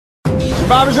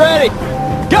Survivor's ready.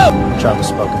 Go! Travis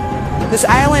spoken. This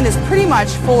island is pretty much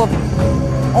full of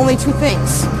only two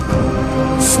things: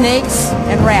 snakes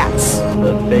and rats.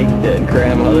 The fake dead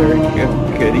grandmother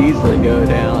could easily go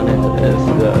down as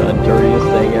the dirtiest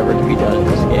thing ever to be done in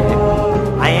this game.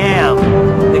 I am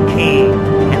the king,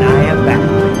 and I am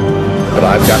back. But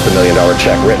I've got the $1 million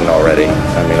check written already.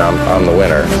 I mean, I'm the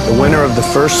winner. The winner of the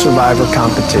first Survivor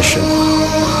competition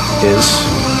is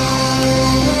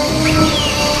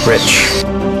Rich.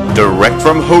 Direct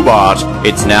from Hobart,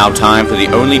 it's now time for the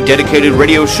only dedicated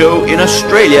radio show in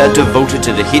Australia devoted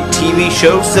to the hit TV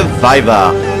show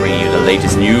Survivor, bringing you the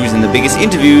latest news and the biggest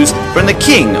interviews from the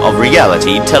king of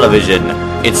reality television.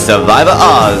 It's Survivor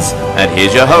Oz, and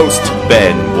here's your host,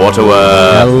 Ben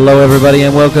Waterworth. Hello everybody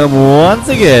and welcome once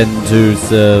again to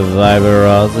Survivor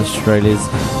Oz, Australia's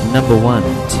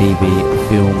 #1 TV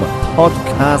film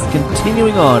podcast,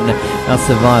 continuing on our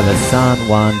Survivor San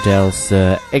Juan Del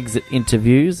Sur exit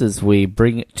interviews as we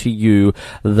bring to you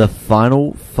the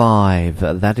final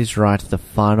 5. That is right, the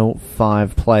final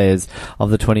 5 players of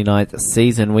the 29th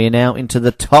season. We are now into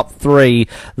the top 3,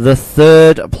 the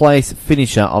third place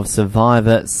finisher of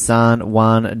Survivor San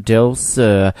Juan Del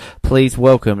Sur. Please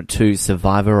welcome to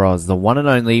Survivor Oz, the one and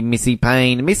only Missy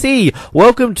Payne. Missy,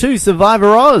 welcome to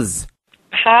Survivor Oz.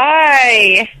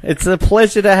 Hi. It's a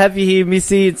pleasure to have you here,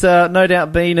 Missy. It's no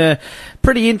doubt been a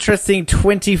pretty interesting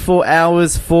 24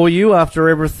 hours for you after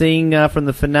everything from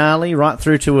the finale right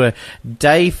through to a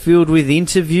day filled with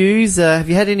interviews. Have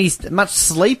you had much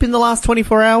sleep in the last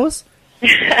 24 hours?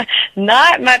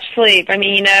 Not much sleep. I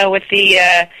mean,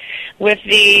 with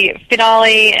the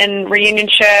finale and reunion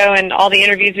show and all the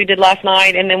interviews we did last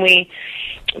night, and then we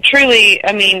truly,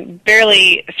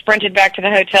 barely sprinted back to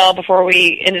the hotel before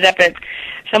we ended up at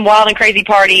some wild and crazy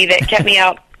party that kept me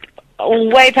out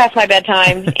way past my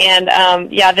bedtime. And,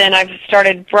 then I've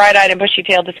started bright-eyed and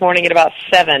bushy-tailed this morning at about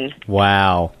 7.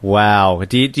 Wow.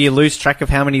 Do you lose track of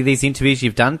how many of these interviews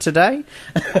you've done today?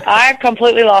 I've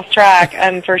completely lost track,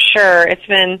 for sure. It's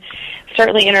been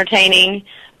certainly entertaining.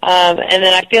 And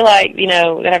then I feel like,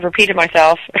 that I've repeated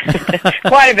myself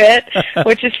quite a bit,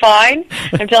 which is fine.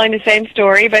 I'm telling the same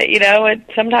story, but,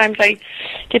 sometimes I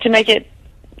get to make it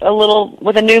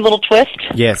with a new little twist.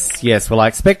 Yes. Well, I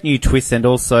expect new twists, and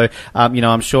also,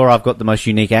 I'm sure I've got the most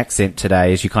unique accent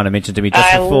today, as you kind of mentioned to me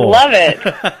just before. I love it.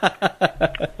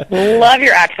 Love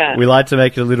your accent. We like to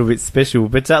make it a little bit special.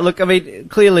 But, look,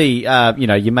 clearly,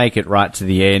 you make it right to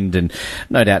the end, and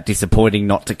no doubt disappointing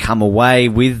not to come away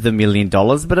with the $1 million.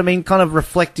 But, kind of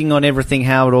reflecting on everything,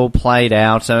 how it all played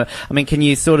out. Can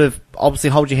you sort of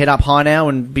obviously hold your head up high now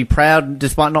and be proud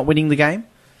despite not winning the game?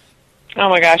 Oh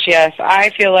my gosh, yes. I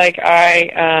feel like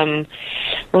I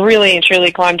really and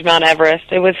truly climbed Mount Everest.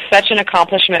 It was such an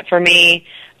accomplishment for me,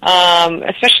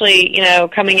 especially,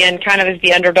 coming in kind of as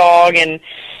the underdog and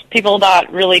people not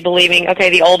really believing, okay,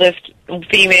 the oldest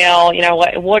female,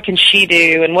 what can she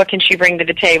do and what can she bring to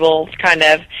the table, kind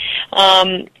of.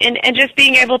 And just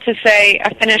being able to say,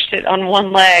 I finished it on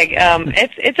one leg,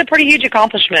 it's a pretty huge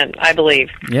accomplishment, I believe.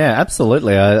 Yeah,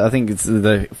 absolutely. I think it's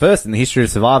the first in the history of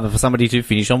Survivor for somebody to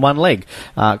finish on one leg,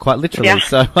 quite literally. Yeah,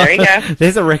 so there you go.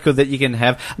 There's a record that you can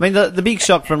have. The big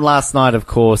shock from last night, of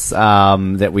course,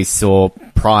 that we saw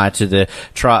prior to the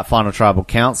final tribal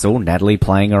council, Natalie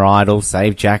playing her idol,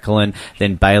 save Jacqueline,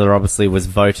 then Baylor obviously was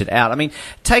voted out.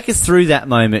 Take us through that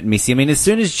moment, Missy. As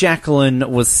soon as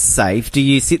Jacqueline was safe, do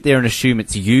you sit there and assume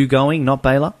it's you going, not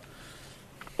Baylor?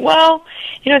 Well,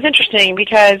 it's interesting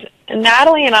because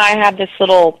Natalie and I had this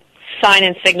little sign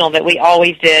and signal that we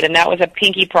always did, and that was a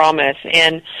pinky promise.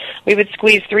 And we would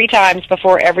squeeze 3 times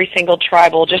before every single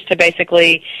tribal just to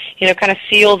basically, kind of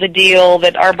seal the deal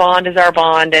that our bond is our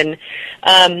bond.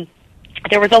 And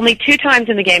there was only 2 times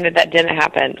in the game that didn't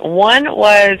happen. One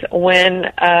was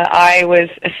when I was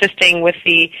assisting with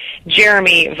the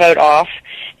Jeremy vote off,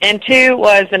 and 2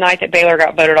 was the night that Baylor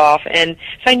got voted off. And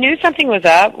so I knew something was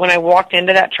up when I walked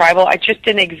into that tribal. I just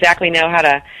didn't exactly know how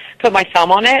to put my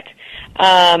thumb on it.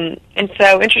 And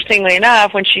so interestingly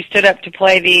enough, when she stood up to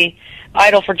play the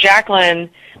idol for Jacqueline,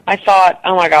 I thought,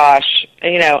 oh my gosh,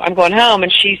 I'm going home.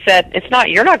 And she said,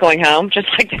 you're not going home, just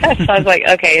like that. So I was like,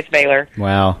 okay, it's Baylor.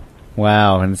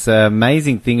 Wow, and it's an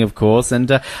amazing thing, of course.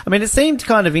 And, it seemed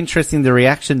kind of interesting, the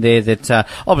reaction there, that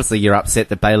obviously you're upset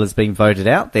that Baylor's being voted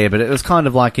out there, but it was kind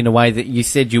of like in a way that you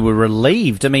said you were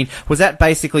relieved. Was that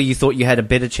basically you thought you had a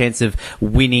better chance of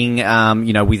winning,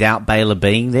 without Baylor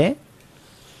being there?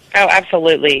 Oh,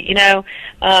 absolutely. You know,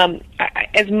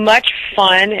 as much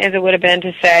fun as it would have been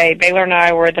to say Baylor and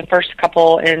I were the first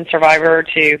couple in Survivor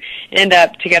to end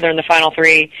up together in the final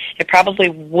three, it probably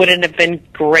wouldn't have been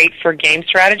great for game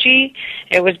strategy.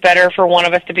 It was better for one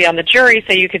of us to be on the jury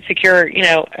so you could secure, you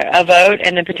know, a vote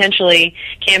and then potentially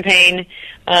campaign,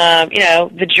 you know,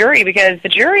 the jury, because the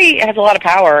jury has a lot of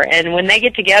power, and when they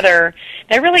get together,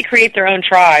 they really create their own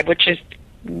tribe, which is,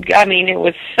 I mean, it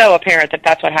was so apparent that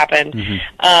that's what happened.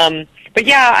 But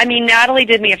yeah, I mean, Natalie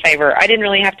did me a favor. I didn't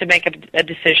really have to make a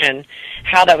decision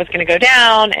how that was going to go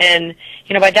down. And,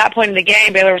 you know, by that point in the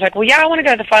game, Baylor was like, well, yeah, I want to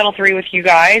go to the final three with you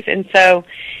guys. And so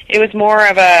it was more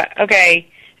of a, okay.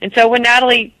 And so when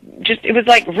Natalie it was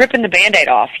like ripping the Band-Aid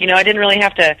off. You know, I didn't really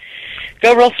have to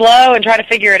go real slow and try to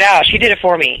figure it out. She did it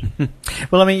for me.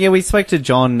 Well, I mean, yeah, we spoke to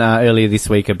John earlier this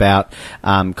week about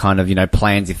kind of, you know,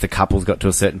 plans if the couples got to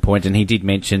a certain point, and he did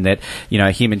mention that, you know,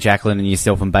 him and Jacqueline and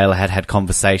yourself and Baylor had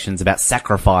conversations about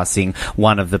sacrificing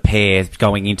one of the pair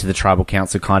going into the tribal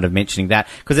council, kind of mentioning that,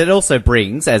 because it also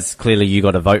brings, as clearly you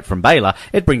got a vote from Baylor,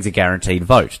 it brings a guaranteed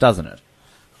vote, doesn't it?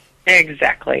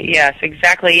 Exactly. Yes,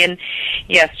 exactly. And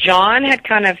yes, John had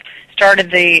kind of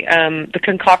started the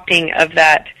concocting of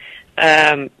that,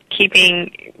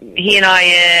 keeping he and I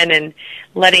in and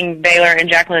letting Baylor and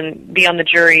Jacqueline be on the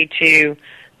jury to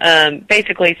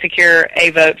basically secure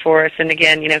a vote for us and,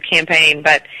 again, you know, campaign.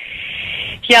 But,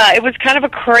 yeah, it was kind of a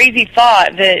crazy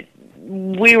thought that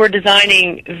we were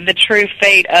designing the true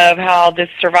fate of how this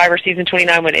Survivor Season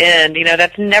 29 would end. You know,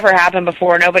 that's never happened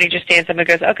before. Nobody just stands up and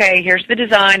goes, okay, here's the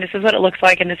design, this is what it looks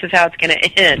like, and this is how it's going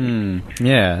to end.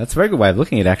 Yeah, that's a very good way of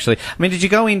looking at it, actually. I mean, did you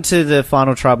go into the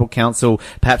final tribal council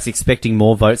perhaps expecting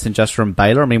more votes than just from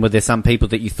Baylor? I mean, were there some people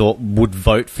that you thought would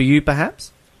vote for you,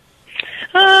 perhaps?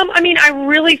 I mean, I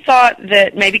really thought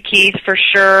that maybe Keith, for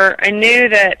sure. I knew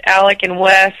that Alec and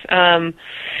Wes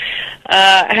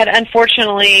had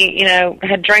unfortunately, you know,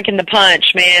 had drinking the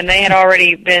punch, man. They had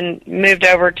already been moved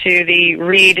over to the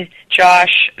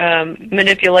Reed-Josh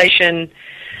manipulation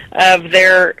of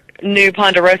their new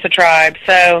Ponderosa tribe.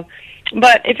 So,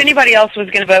 but if anybody else was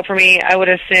going to vote for me, I would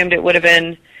have assumed it would have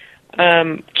been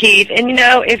Keith. And, you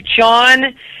know, if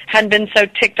John hadn't been so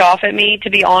ticked off at me, to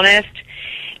be honest,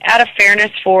 out of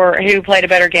fairness for who played a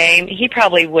better game, he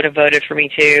probably would have voted for me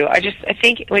too. I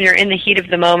think when you're in the heat of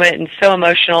the moment and so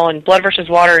emotional, and Blood versus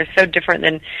Water is so different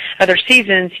than other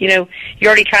seasons, you know, you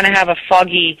already kind of have a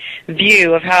foggy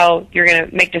view of how you're going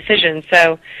to make decisions.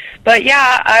 So, but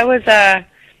yeah, I was,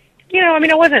 you know, I mean,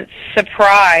 I wasn't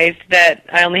surprised that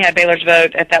I only had Baylor's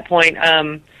vote at that point,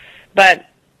 but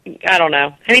I don't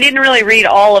know. I mean, I didn't really read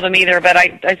all of them either, but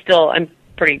I'm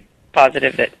pretty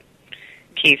positive that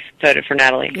Keith voted for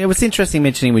Natalie. Yeah, it was interesting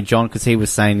mentioning with John, because he was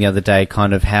saying the other day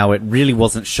kind of how it really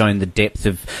wasn't shown the depth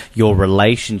of your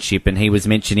relationship, and he was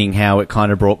mentioning how it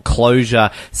kind of brought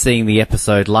closure seeing the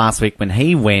episode last week when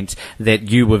he went, that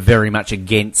you were very much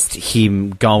against him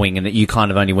going and that you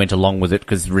kind of only went along with it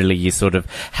because really you sort of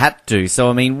had to. So,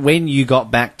 I mean, when you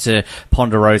got back to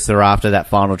Ponderosa after that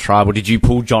final tribal, did you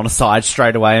pull John aside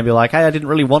straight away and be like, hey, I didn't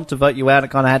really want to vote you out,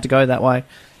 it kind of had to go that way?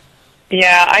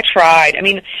 Yeah, I tried. I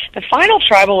mean, the final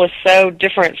tribal was so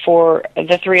different for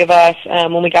the three of us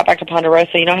when we got back to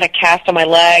Ponderosa. You know, I had a cast on my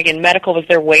leg, and medical was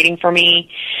there waiting for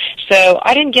me. So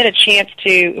I didn't get a chance to.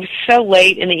 It was so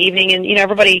late in the evening, and, you know,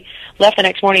 everybody left the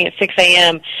next morning at 6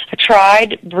 a.m. I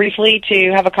tried briefly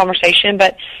to have a conversation,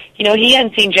 but, you know, he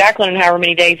hadn't seen Jacqueline in however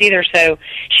many days either, so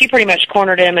she pretty much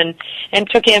cornered him and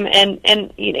took him, and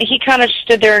you know, he kind of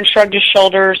stood there and shrugged his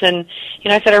shoulders, and, you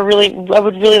know, I said, I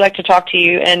would really like to talk to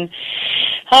you, and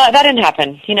that didn't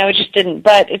happen. You know, it just didn't.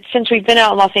 But since we've been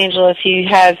out in Los Angeles, he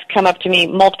has come up to me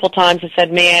multiple times and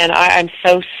said, man, I'm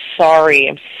so sorry.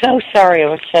 I'm so sorry I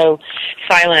was so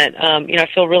silent. You know, I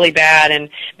feel really bad. And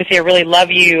Missy, I really love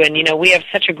you. And, you know, we have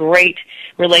such a great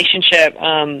relationship.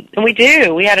 And we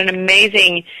do. We had an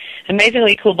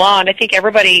amazingly cool bond. I think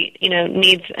everybody, you know,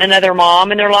 needs another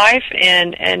mom in their life.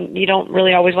 And you don't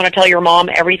really always want to tell your mom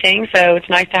everything. So it's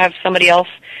nice to have somebody else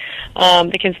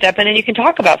that can step in and you can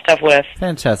talk about stuff with.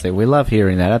 Fantastic. We love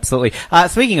hearing that. Absolutely.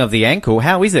 Speaking of the ankle,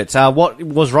 how is it? What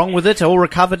was wrong with it? All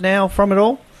recovered now from it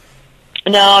all?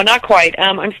 No, not quite.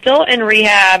 I'm still in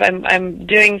rehab. I'm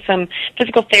doing some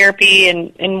physical therapy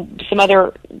and some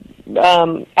other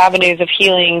avenues of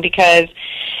healing because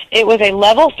it was a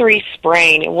level 3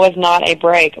 sprain. It was not a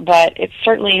break, but it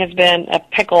certainly has been a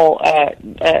pickle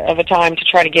of a time to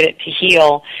try to get it to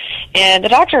heal. And the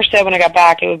doctor said when I got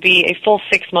back it would be a full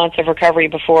 6 months of recovery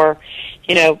before,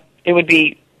 you know, it would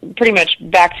be pretty much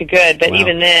back to good. But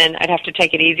even then, I'd have to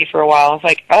take it easy for a while. I was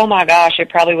like, oh my gosh, it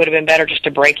probably would have been better just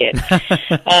to break it.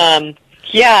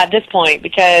 Yeah, at this point,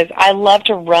 because I love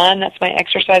to run. That's my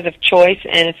exercise of choice,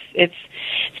 and it's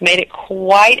made it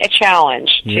quite a challenge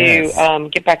to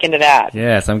get back into that.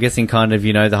 Yes, I'm guessing kind of,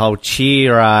 the whole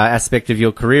cheer aspect of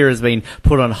your career has been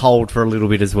put on hold for a little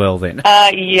bit as well then.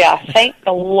 Yeah, thank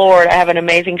the Lord. I have an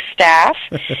amazing staff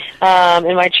in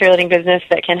my cheerleading business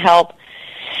that can help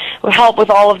with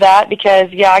all of that, because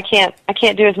I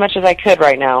can't do as much as I could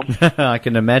right now. I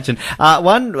can imagine.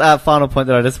 One final point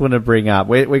that I just want to bring up.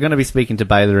 We're going to be speaking to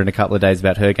Baylor in a couple of days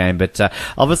about her game, but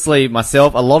obviously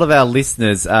myself, a lot of our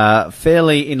listeners are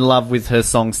fairly in love with her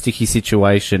song Sticky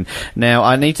Situation. Now,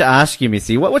 I need to ask you,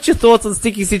 Missy, what's your thoughts on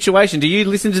Sticky Situation? Do you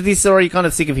listen to this, or are you kind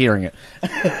of sick of hearing it?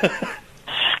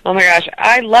 Oh my gosh,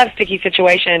 I love Sticky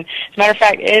Situation. As a matter of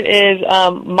fact, it is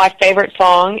my favorite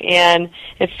song, and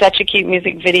it's such a cute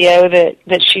music video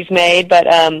that she's made. But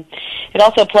it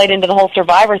also played into the whole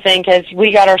Survivor thing, because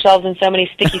we got ourselves in so many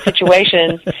sticky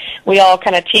situations. We all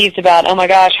kind of teased about, oh my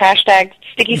gosh, hashtag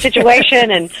sticky situation.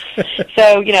 And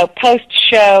so,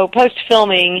 post-show,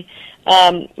 post-filming,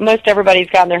 most everybody's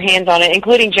gotten their hands on it,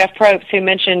 including Jeff Probst, who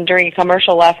mentioned during a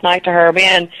commercial last night to her,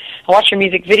 man, I watched your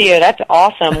music video. That's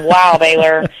awesome. Wow,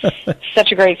 Baylor.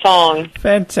 Such a great song.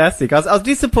 Fantastic. I was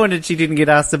disappointed she didn't get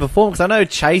asked to perform, because I know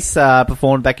Chase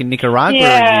performed back in Nicaragua.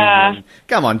 Yeah.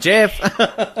 Come on, Jeff.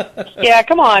 Yeah,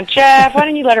 come on, Jeff. Why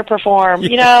didn't you let her perform?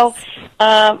 Yes.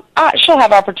 She'll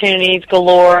have opportunities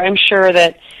galore. I'm sure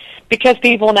that because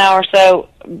people now are so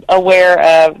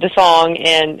aware of the song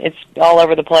and it's all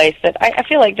over the place, that I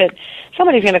feel like that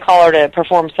somebody's going to call her to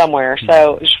perform somewhere.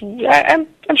 So I'm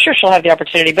sure she'll have the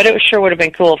opportunity, but it sure would have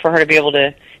been cool for her to be able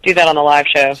to do that on the live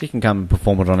show. She can come and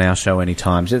perform it on our show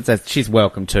anytime. She's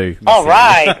welcome to. All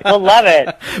right. We'll love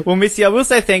it. Well, Missy, I will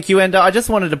say thank you, and I just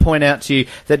wanted to point out to you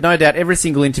that no doubt every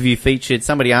single interview featured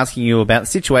somebody asking you about the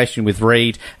situation with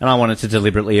Reed, and I wanted to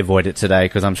deliberately avoid it today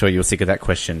because I'm sure you were sick of that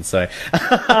question. So.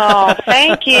 Oh,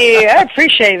 thank you. I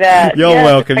appreciate that. You're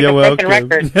welcome. You're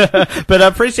welcome. But I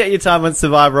appreciate your time on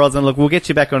Survivor Oz, and look, we'll get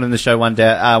you back on in the show one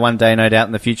day, no doubt,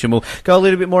 in the future, and we'll go a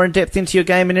little bit more in depth into your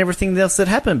game and everything else that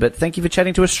happened. But thank you for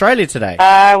chatting to Australia today.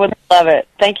 I would love it.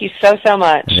 Thank you so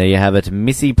much. There you have it,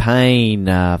 Missy Payne.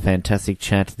 Fantastic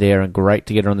chat there, and great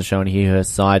to get her on the show and hear her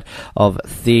side of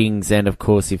things. And of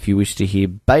course, if you wish to hear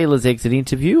Baylor's exit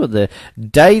interview on the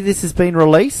day this has been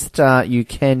released, you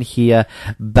can hear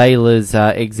Baylor's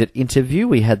exit interview.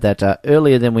 We had that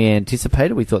earlier than we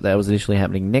anticipated. We thought that was initially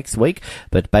happening next week,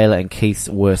 but Baylor and Keith's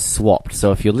were swapped.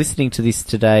 So if you're listening to this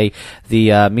today,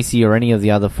 the Missy or any of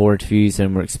the other 4 interviews,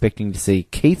 and we're expecting to see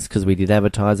Keith's because we did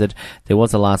advertise it, there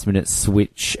was a last minute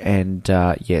switch, and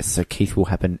yes, so Keith will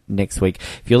happen next week.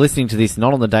 If you're listening to this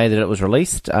not on the day that it was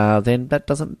released, then that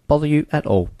doesn't bother you at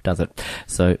all, does it?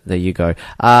 So there you go.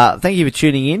 Thank you for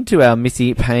tuning in to our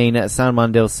Missy Payne San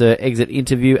Juan Del Sur exit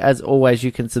interview. As always,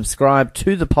 you can subscribe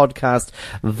to the podcast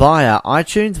via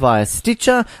iTunes, via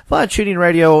Stitcher, via TuneIn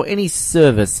Radio, or any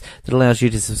service that allows you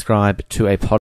to subscribe to a podcast.